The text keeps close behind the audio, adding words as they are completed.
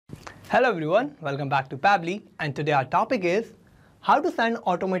Hello everyone, welcome back to Pabbly, and today our topic is how to send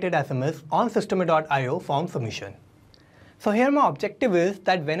automated SMS on System.io form submission. So here my objective is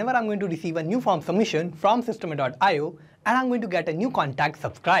that whenever I'm going to receive a new form submission from System.io and I'm going to get a new contact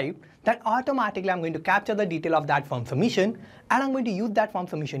subscribed, then automatically I'm going to capture the detail of that form submission and I'm going to use that form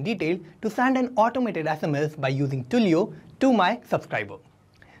submission detail to send an automated SMS by using Twilio to my subscriber.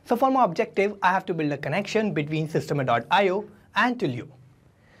 So for my objective, I have to build a connection between System.io and Twilio.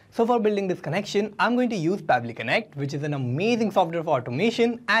 So for building this connection, I'm going to use Pabbly Connect, which is an amazing software for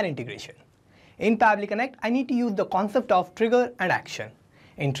automation and integration. In Pabbly Connect, I need to use the concept of trigger and action.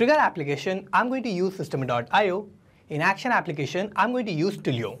 In trigger application, I'm going to use System.io. In action application, I'm going to use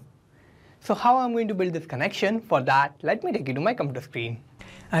Twilio. So how I'm going to build this connection? For that, let me take you to my computer screen.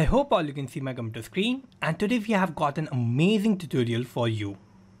 I hope all you can see my computer screen, and today we have got an amazing tutorial for you.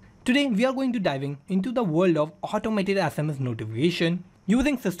 Today we are going to diving into the world of automated SMS notification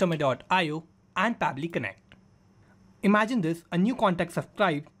using System.io and Pabbly Connect. Imagine this: a new contact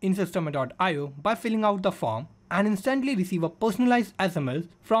subscribed in System.io by filling out the form and instantly receive a personalized SMS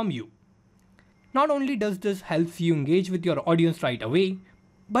from you. Not only does this help you engage with your audience right away,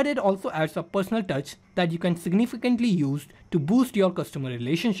 but it also adds a personal touch that you can significantly use to boost your customer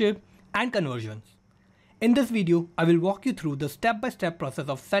relationship and conversions. In this video, I will walk you through the step-by-step process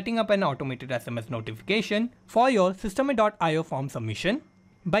of setting up an automated SMS notification for your System.io form submission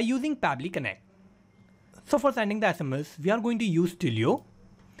by using Pabbly Connect. So for sending the SMS, we are going to use Twilio.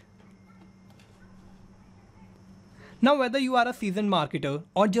 Now whether you are a seasoned marketer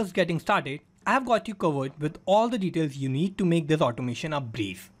or just getting started, I have got you covered with all the details you need to make this automation a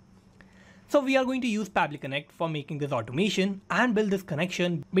breeze. So we are going to use Pabbly Connect for making this automation and build this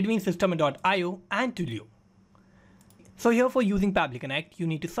connection between System.io and Twilio. So here for using Pabbly Connect, you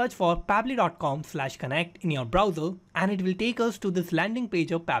need to search for pabbly.com/connect in your browser and it will take us to this landing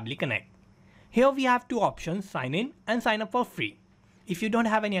page of Pabbly Connect. Here we have two options: sign in and sign up for free. If you don't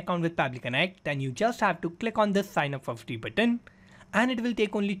have any account with Pabbly Connect, then you just have to click on this sign up for free button and it will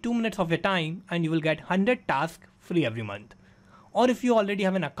take only 2 minutes of your time and you will get 100 tasks free every month. Or if you already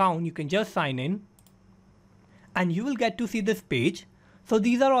have an account, you can just sign in and you will get to see this page. So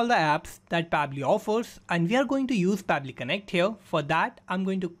these are all the apps that Pabbly offers and we are going to use Pabbly Connect here. For that, I'm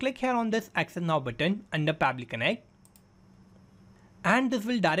going to click here on this Access Now button under Pabbly Connect. And this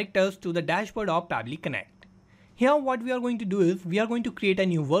will direct us to the dashboard of Pabbly Connect. Here what we are going to do is we are going to create a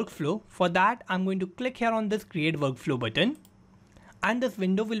new workflow. For that, I'm going to click here on this Create Workflow button and this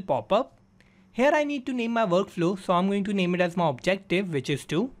window will pop up. Here I need to name my workflow, so I'm going to name it as my objective, which is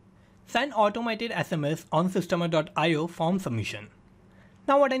to send automated SMS on System.io form submission.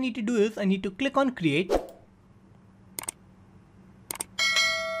 Now what I need to do is I need to click on Create.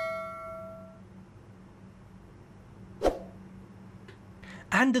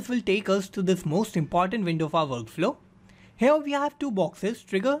 And this will take us to this most important window of our workflow. Here we have two boxes,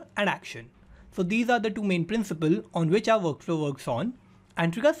 trigger and action. So these are the two main principles on which our workflow works on.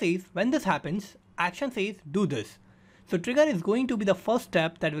 And trigger says when this happens, action says do this. So trigger is going to be the first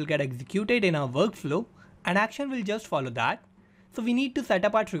step that will get executed in our workflow and action will just follow that. So we need to set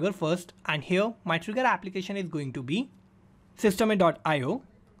up our trigger first, and here my trigger application is going to be System.io.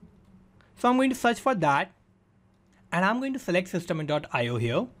 So I'm going to search for that and I'm going to select System.io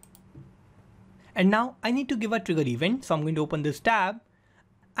here. And now I need to give a trigger event. So I'm going to open this tab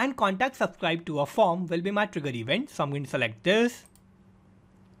and contact subscribe to a form will be my trigger event. So I'm going to select this.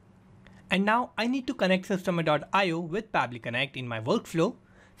 And now I need to connect System.io with Pabbly Connect in my workflow.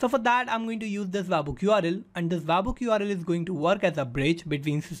 So for that, I'm going to use this webhook URL and this webhook URL is going to work as a bridge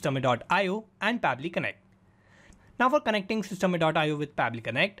between System.io and Pabbly Connect. Now for connecting System.io with Pabbly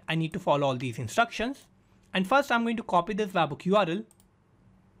Connect, I need to follow all these instructions. And first I'm going to copy this webhook URL.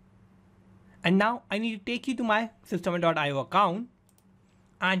 And now I need to take you to my System.io account.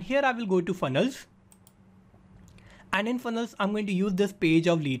 And here I will go to funnels. And in funnels, I'm going to use this page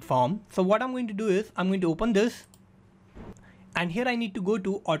of lead form. So what I'm going to do is I'm going to open this. And here I need to go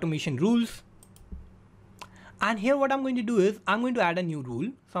to automation rules. And here what I'm going to do is I'm going to add a new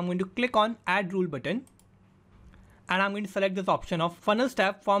rule. So I'm going to click on add rule button. And I'm going to select this option of funnels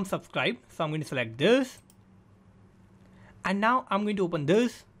tab form subscribe. So I'm going to select this. And now I'm going to open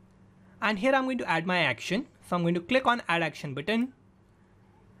this. And here I'm going to add my action. So I'm going to click on add action button.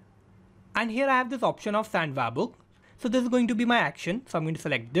 And here I have this option of send webhook. So this is going to be my action. So I'm going to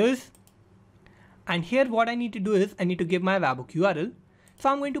select this. And here what I need to do is I need to give my webhook URL. So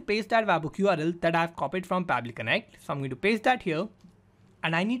I'm going to paste that webhook URL that I've copied from Pabbly Connect. So I'm going to paste that here.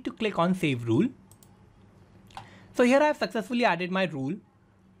 And I need to click on save rule. So here I have successfully added my rule.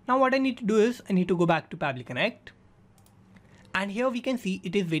 Now what I need to do is I need to go back to Pabbly Connect. And here we can see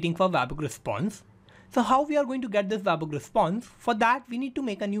it is waiting for webhook response. So how we are going to get this webhook response? For that we need to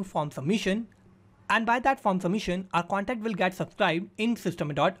make a new form submission, and by that form submission our contact will get subscribed in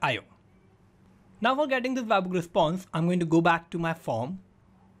system.io. Now for getting this webhook response, I'm going to go back to my form,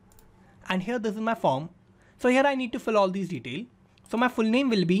 and here this is my form. So here I need to fill all these details. So my full name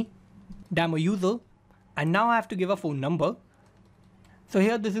will be demo user, and now I have to give a phone number. So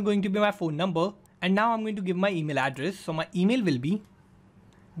here this is going to be my phone number, and now I'm going to give my email address. So my email will be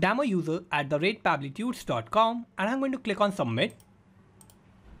demouser@pabblytudes.com, and I'm going to click on submit.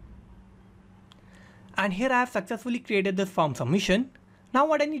 And here I have successfully created this form submission. Now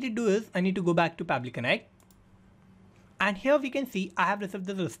what I need to do is I need to go back to Pabbly Connect, and here we can see I have received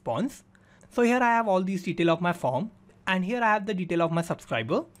this response. So here I have all these details of my form, and here I have the detail of my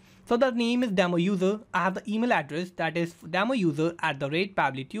subscriber. So the name is demo user, I have the email address, that is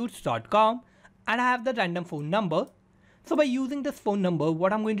demouser@pabblytudes.com, and I have the random phone number. So by using this phone number,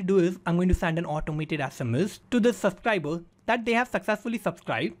 what I'm going to do is I'm going to send an automated SMS to this subscriber that they have successfully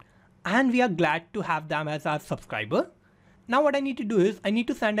subscribed, and we are glad to have them as our subscriber. Now what I need to do is I need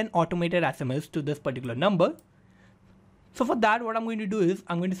to send an automated SMS to this particular number. So for that, what I'm going to do is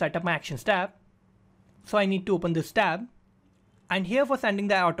I'm going to set up my actions tab. So I need to open this tab, and here for sending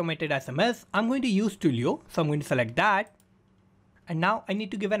the automated SMS, I'm going to use Twilio. So I'm going to select that, and now I need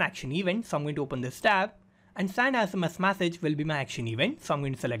to give an action event. So I'm going to open this tab, and send SMS message will be my action event. So I'm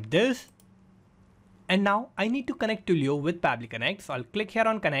going to select this, and now I need to connect Twilio with Pabbly Connect. So I'll click here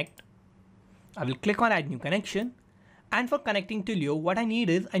on connect. I will click on add new connection, and for connecting Twilio, what I need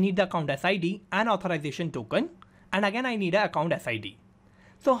is I need the account SID and authorization token, and again I need an account SID.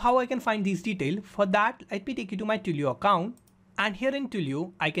 So how I can find these details? For that, let me take you to my Twilio account, and here in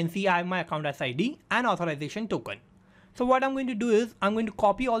Twilio I can see I have my account SID and authorization token. So what I'm going to do is I'm going to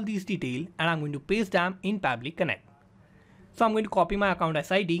copy all these details and I'm going to paste them in Pabbly Connect. So I'm going to copy my account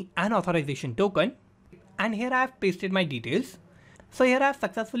SID and authorization token, and here I have pasted my details. So here I have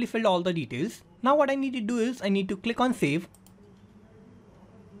successfully filled all the details. Now what I need to do is I need to click on save,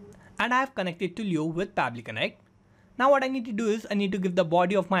 and I have connected Twilio with Pabbly Connect. Now what I need to do is I need to give the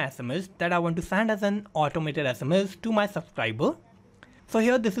body of my SMS that I want to send as an automated SMS to my subscriber. So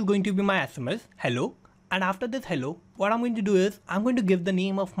here this is going to be my SMS, hello. And after this hello, what I'm going to do is I'm going to give the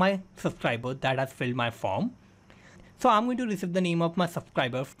name of my subscriber that has filled my form. So I'm going to receive the name of my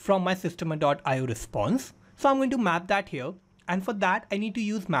subscriber from my system.io response. So I'm going to map that here, and for that I need to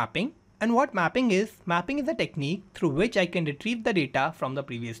use mapping. And what mapping is a technique through which I can retrieve the data from the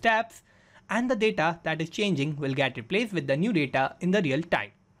previous steps, and the data that is changing will get replaced with the new data in the real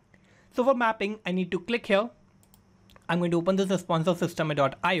time. So for mapping, I need to click here. I'm going to open this response of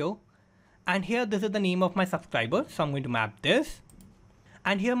system.io, and here this is the name of my subscriber. So I'm going to map this,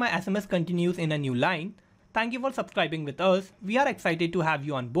 and here my SMS continues in a new line. Thank you for subscribing with us. We are excited to have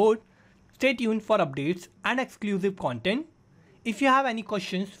you on board. Stay tuned for updates and exclusive content. If you have any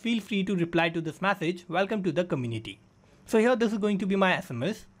questions, feel free to reply to this message. Welcome to the community. So here this is going to be my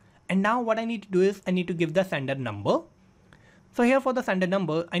SMS. And now what I need to do is I need to give the sender number. So here for the sender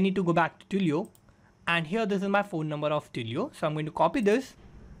number, I need to go back to Twilio, and here this is my phone number of Twilio. So I'm going to copy this.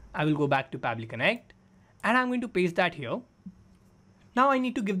 I will go back to Pabbly Connect, and I'm going to paste that here. Now I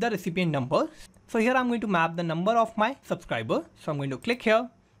need to give the recipient number. So here I'm going to map the number of my subscriber. So I'm going to click here.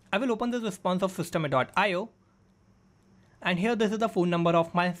 I will open this response of system.io, and here this is the phone number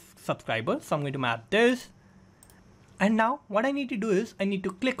of my subscriber. So I'm going to map this. And now what I need to do is I need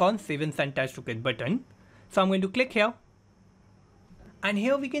to click on save and send test toolkit button. So I'm going to click here, and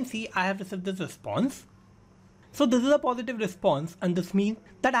here we can see I have received this response. So this is a positive response, and this means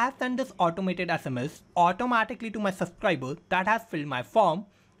that I have sent this automated SMS automatically to my subscriber that has filled my form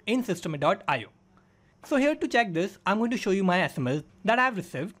in system.io. So here to check this, I'm going to show you my SMS that I have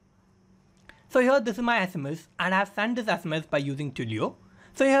received. So here this is my SMS, and I have sent this SMS by using Twilio.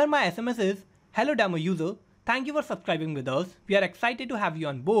 So here my SMS is, hello demo user, thank you for subscribing with us. We are excited to have you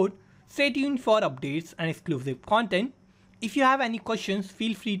on board. Stay tuned for updates and exclusive content. If you have any questions,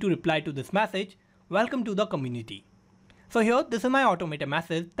 feel free to reply to this message. Welcome to the community. So here this is my automated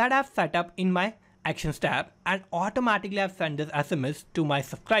message that I have set up in my actions tab, and automatically I have sent this SMS to my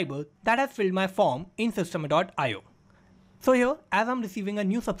subscriber that has filled my form in system.io. So here, as I'm receiving a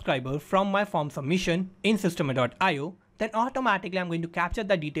new subscriber from my form submission in system.io, then automatically I'm going to capture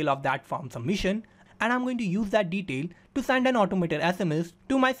the detail of that form submission, and I'm going to use that detail to send an automated SMS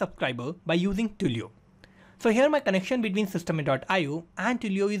to my subscriber by using Twilio. So here my connection between system.io and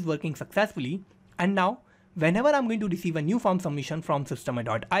Twilio is working successfully, and now whenever I'm going to receive a new form submission from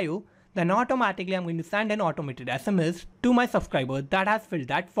system.io, then automatically I'm going to send an automated SMS to my subscriber that has filled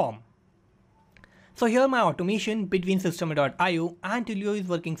that form. So here my automation between system.io and Twilio is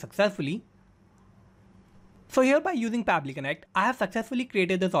working successfully. So here by using Pabbly Connect, I have successfully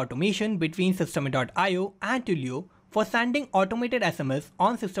created this automation between system.io and Twilio for sending automated SMS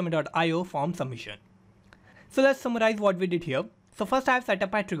on system.io form submission. So let's summarize what we did here. So first I have set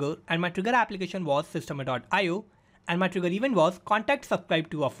up my trigger, and my trigger application was system.io, and my trigger event was contact subscribe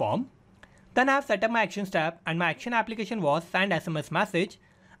to a form. Then I have set up my actions tab, and my action application was send SMS message,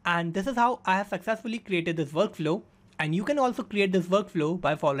 and this is how I have successfully created this workflow. And you can also create this workflow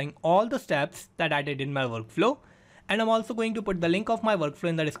by following all the steps that I did in my workflow. And I'm also going to put the link of my workflow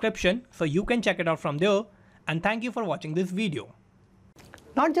in the description so you can check it out from there. And thank you for watching this video.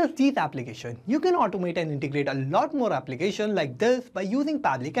 Not just these applications, you can automate and integrate a lot more applications like this by using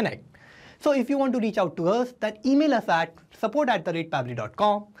Pabbly Connect. So if you want to reach out to us, then email us at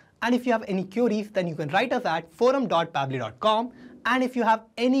support@pabbly.com. And if you have any queries, then you can write us at forum.pabbly.com. And if you have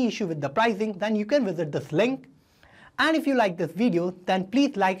any issue with the pricing, then you can visit this link. And if you like this video, then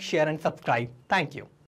please like, share and subscribe. Thank you.